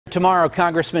Tomorrow,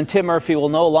 Congressman Tim Murphy will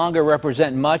no longer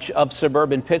represent much of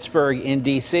suburban Pittsburgh in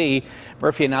D.C.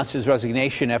 Murphy announced his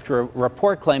resignation after a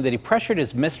report claimed that he pressured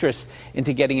his mistress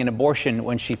into getting an abortion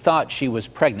when she thought she was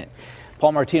pregnant.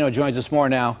 Paul Martino joins us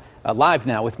live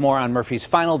now with more on Murphy's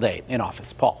final day in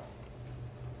office. Paul.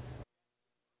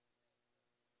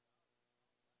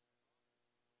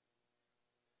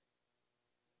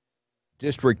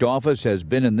 District office has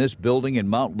been in this building in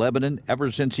Mount Lebanon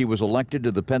ever since he was elected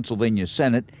to the Pennsylvania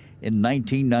Senate in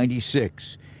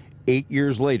 1996. 8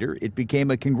 years later, it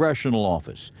became a congressional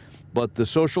office, but the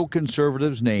social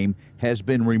conservative's name has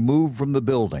been removed from the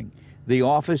building. The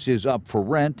office is up for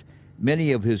rent.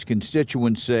 Many of his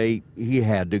constituents say he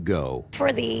had to go.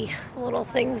 For the little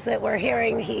things that we're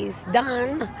hearing he's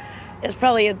done is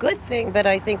probably a good thing, but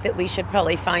I think that we should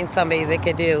probably find somebody that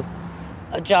could do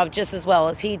a job just as well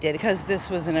as he did. Because this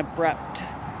was an abrupt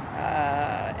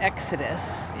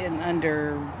exodus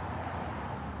under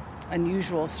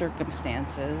unusual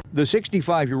circumstances. The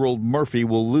 65-year-old Murphy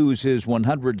will lose his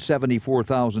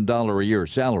 $174,000 a year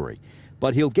salary,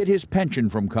 but he'll get his pension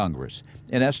from Congress,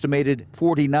 an estimated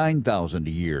 $49,000 a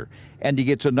year, and he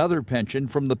gets another pension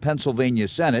from the Pennsylvania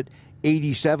Senate,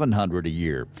 $8,700 a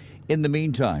year. In the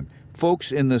meantime,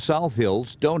 folks in the South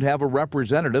Hills don't have a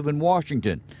representative in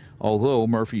Washington, although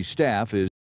Murphy's staff is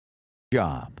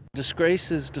job.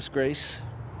 Disgrace is disgrace.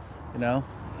 You know,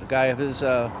 a guy of his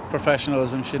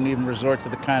professionalism shouldn't even resort to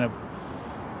the kind of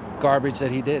garbage that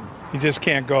he did. You just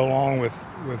can't go along with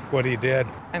what he did.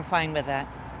 I'm fine with that.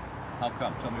 How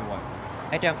come? Tell me why.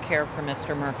 I don't care for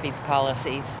Mr. Murphy's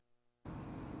policies.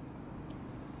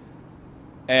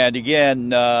 And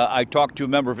again, I talked to a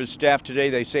member of his staff today.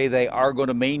 They say they are going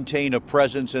to maintain a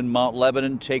presence in Mount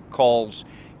Lebanon, take calls,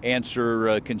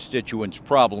 answer constituents'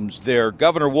 problems there.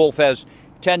 Governor Wolf has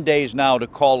 10 days now to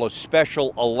call a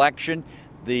special election.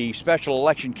 The special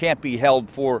election can't be held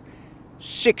for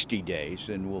 60 days,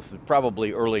 and will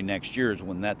probably early next year is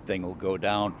when that thing will go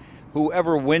down.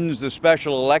 Whoever wins the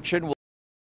special election will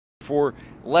for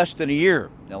less than a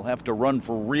year. They'll have to run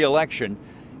for re-election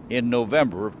in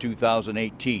November of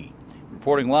 2018.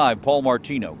 Reporting live, Paul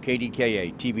Martino,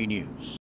 KDKA-TV News.